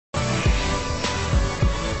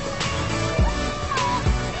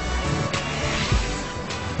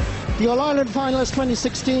The All-Ireland finalists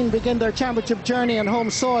 2016 begin their championship journey on home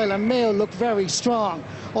soil, and Mayo look very strong.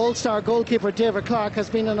 All-star goalkeeper David Clarke has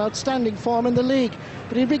been in outstanding form in the league,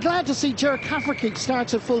 but he'd be glad to see Ger Cafferty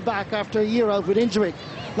starts at full-back after a year out with injury.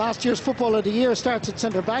 Last year's Footballer of the Year starts at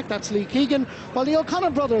centre-back, that's Lee Keegan, while the O'Connor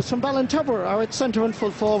brothers from Ballintubber are at centre and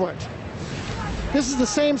full-forward. This is the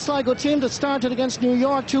same Sligo team that started against New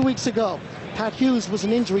York 2 weeks ago. Pat Hughes was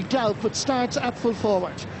an injury doubt, but starts at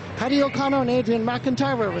full-forward. Paddy O'Connor and Adrian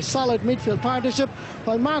McIntyre are a solid midfield partnership,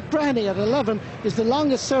 while Mark Breheny at 11 is the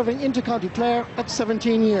longest-serving intercounty player at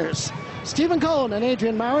 17 years. Stephen Cohen and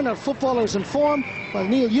Adrian Marin are footballers in form, while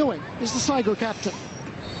Neil Ewing is the Sligo captain.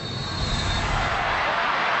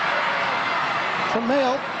 For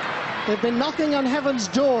Mayo, they've been knocking on heaven's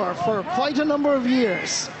door for quite a number of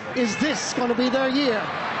years. Is this going to be their year?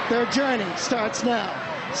 Their journey starts now.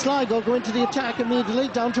 Sligo go into the attack immediately,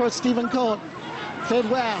 down towards Stephen Cohen. Played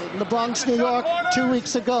well in the Bronx, New York 2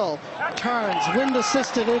 weeks ago. Turns, wind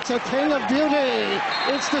assisted, it's a thing of beauty.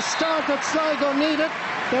 It's the start that Sligo needed.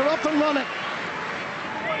 They're up and running.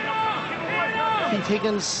 Keith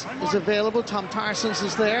Higgins is available, Tom Parsons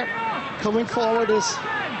is there. Coming forward is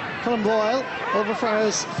Colin Boyle, over for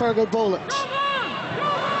his Fergal Boland.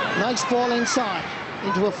 Nice ball inside,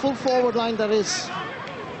 into a full forward line that is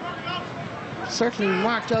certainly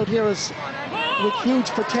marked out here as with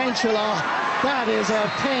huge potential. That is a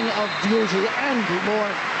thing of beauty. Andy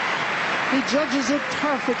Moore, he judges it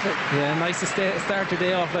perfectly. Yeah, nice to start the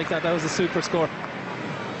day off like that. That was a super score.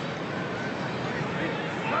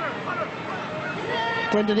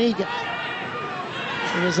 Brendan Egan,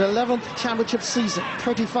 in his 11th championship season,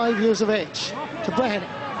 35 years of age, to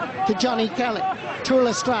Breheny, to Johnny Kelly, to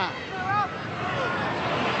Lestrade,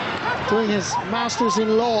 doing his Masters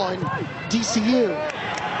in Law in DCU.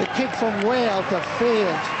 The kick from way out the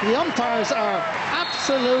field. The umpires are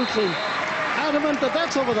absolutely adamant that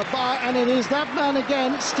that's over the bar, and it is that man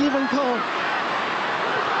again, Stephen Cohen.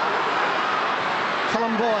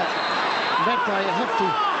 Colin Boyle, met by a hefty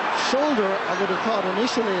shoulder, I would have thought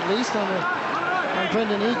initially at least, and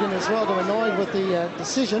Brendan Egan is rather annoyed with the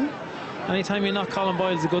decision. Anytime you knock Colin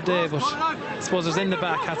Boyle is a good day, but I suppose it's in the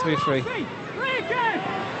back, has to be free.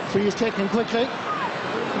 Free is taken quickly.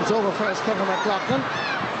 It's over for Kevin McLaughlin.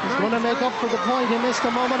 He's going to make up for the point he missed a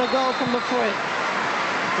moment ago from the free.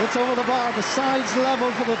 It's over the bar, the sides level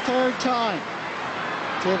for the third time.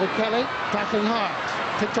 David Kelly tackling hard,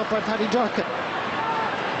 picked up by Paddy Durkin.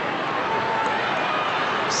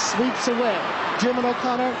 Sweeps away. Jim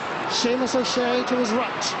O'Connor, Seamus O'Shea to his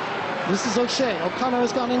right. This is O'Shea. O'Connor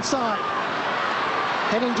has gone inside.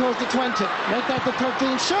 Heading towards the 20. Make that the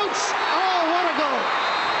 13. Shoots! Oh, what a goal!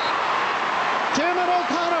 Dermot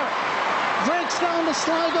O'Connor breaks down the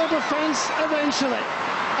Sligo defence eventually.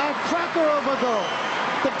 A cracker of a goal.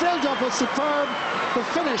 The build-up was superb. The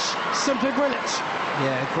finish simply brilliant.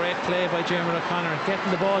 Yeah, great play by Dermot O'Connor, getting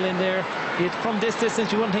the ball in there. From this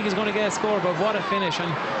distance, you wouldn't think he's going to get a score, but what a finish, and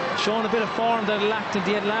showing a bit of form that lacked in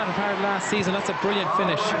the latter part of last season. That's a brilliant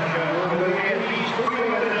finish.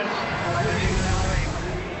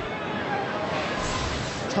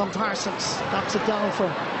 Tom Parsons knocks it down for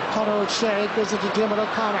Conor O'Shea, gives it to Dermot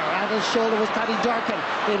O'Connor. At his shoulder was Paddy Durkin.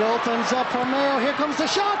 It opens up for Mayo. Here comes the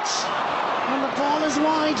shot! And the ball is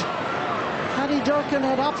wide. Paddy Durkin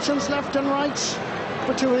had options left and right,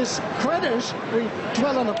 but to his credit, we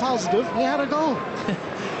dwell on a positive, he had a goal.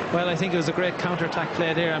 Well, I think it was a great counter-attack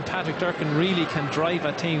play there, and Patrick Durkin really can drive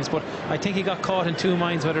at teams, but I think he got caught in two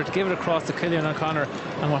minds whether to give it across to Cillian O'Connor,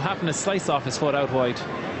 and what happened is slice off his foot out wide.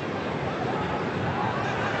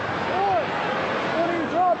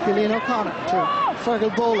 Cillian O'Connor to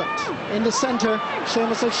Fergal Boland. In the centre,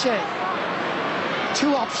 Seamus O'Shea.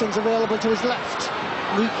 Two options available to his left.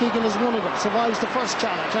 Lee Keegan is one of them. Survives the first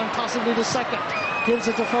challenge and possibly the second. Gives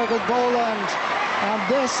it to Fergal Boland. And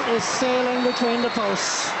this is sailing between the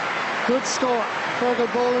posts. Good score.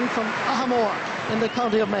 Fergal Boland from Ahamore in the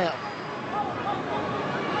county of Mayo.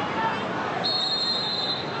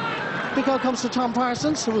 Big goal comes to Tom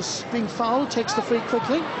Parsons, who was being fouled, takes the free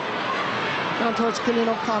quickly. Down towards Cillian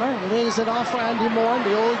O'Connor, lays it off for Andy Moore in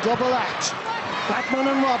the old double act. Blackman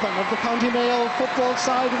and Robin of the County Mayo football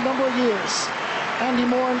side a number of years. Andy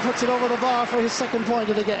Moore puts it over the bar for his second point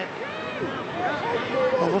of the game.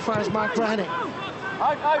 Over fires Mark Breheny.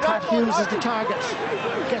 Pat Hughes is the target.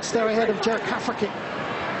 Gets there ahead of Ger Cafferty.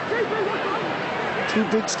 Two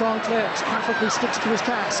big strong players. Cafferty sticks to his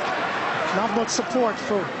task. Not much support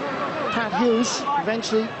for Pat Hughes.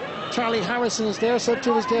 Eventually Charlie Harrison is there, so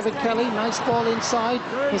too is David Kelly. Nice ball inside.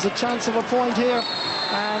 There's a chance of a point here,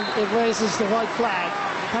 and it raises the white flag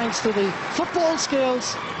thanks to the football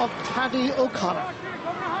skills of Paddy O'Connor.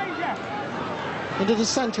 into the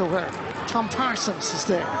centre where Tom Parsons is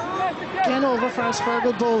there. Again over for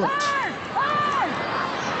Fergal Boland.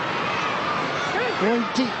 Going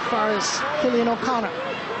deep for Killian O'Connor.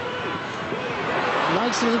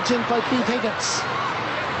 Nice little jink by Keith Higgins.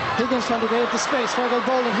 Higgins trying to create the space. Fergal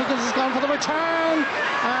Boland. Higgins has gone for the return.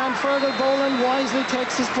 And Fergal Boland wisely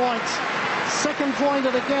takes his point. Second point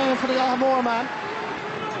of the game for the Ahmore man.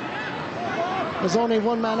 There's only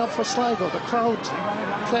one man up for Sligo. The crowd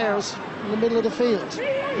players in the middle of the field,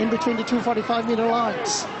 in between the two 45-metre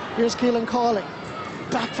lines. Here's Keelan Cawley.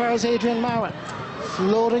 Back fires Adrian Marin.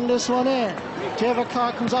 Floating this one in. David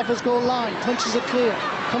Clark comes off his goal line, punches it clear.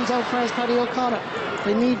 Comes out for Paddy O'Connor.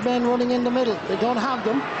 They need men running in the middle. They don't have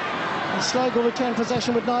them. And Sligo retain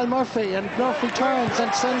possession with Niall Murphy. And Murphy turns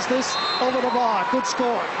and sends this over the bar. Good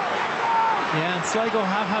score. Yeah, and Sligo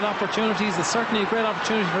have had opportunities. It's certainly a great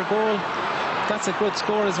opportunity for a goal. That's a good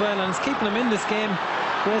score as well, and it's keeping them in this game.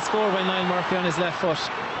 Great score by Niall Murphy on his left foot.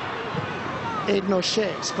 Aidan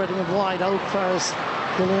O'Shea spreading it wide out for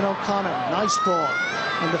Killian O'Connor. Nice ball.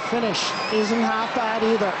 And the finish isn't half bad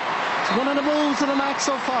either. It's one of the moves of the match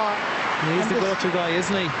so far. He's the go-to guy,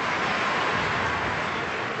 isn't he?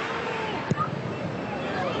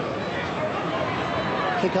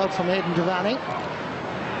 Kick out from Aidan Devaney.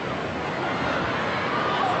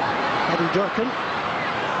 Eddie Durkin.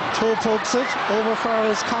 Toe pokes it over for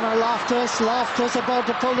his Conor Loftus. Loftus about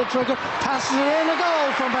to pull the trigger. Passes it in, a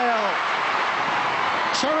goal for Mayo.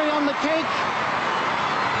 Cherry on the cake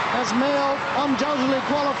as Mayo undoubtedly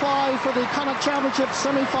qualify for the Connacht Championship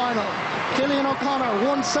semi-final. Killian O'Connor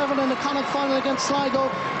 1-7 in the Connacht final against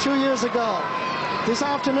Sligo 2 years ago. This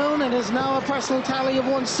afternoon it is now a personal tally of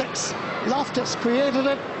 1-6. Loftus created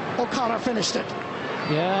it, O'Connor finished it.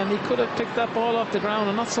 Yeah, and he could have picked that ball off the ground.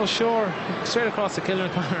 I'm not so sure. Straight across to Killian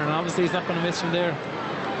O'Connor, and obviously he's not going to miss from there.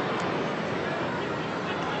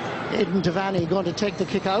 Aidan Devaney going to take the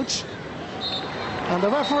kick out. And the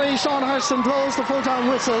referee, Sean Hurston, blows the full-time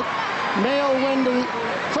whistle. Mayo win the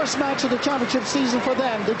first match of the championship season for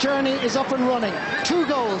them. The journey is up and running. 2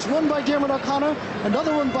 goals, one by Dermot O'Connor,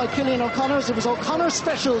 another one by Killian O'Connor. It was O'Connor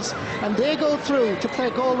specials, and they go through to play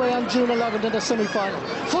Galway on June 11th in the semi-final.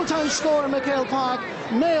 Full-time score in McHale Park,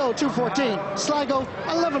 Mayo 214, Sligo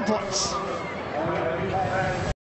 11 points.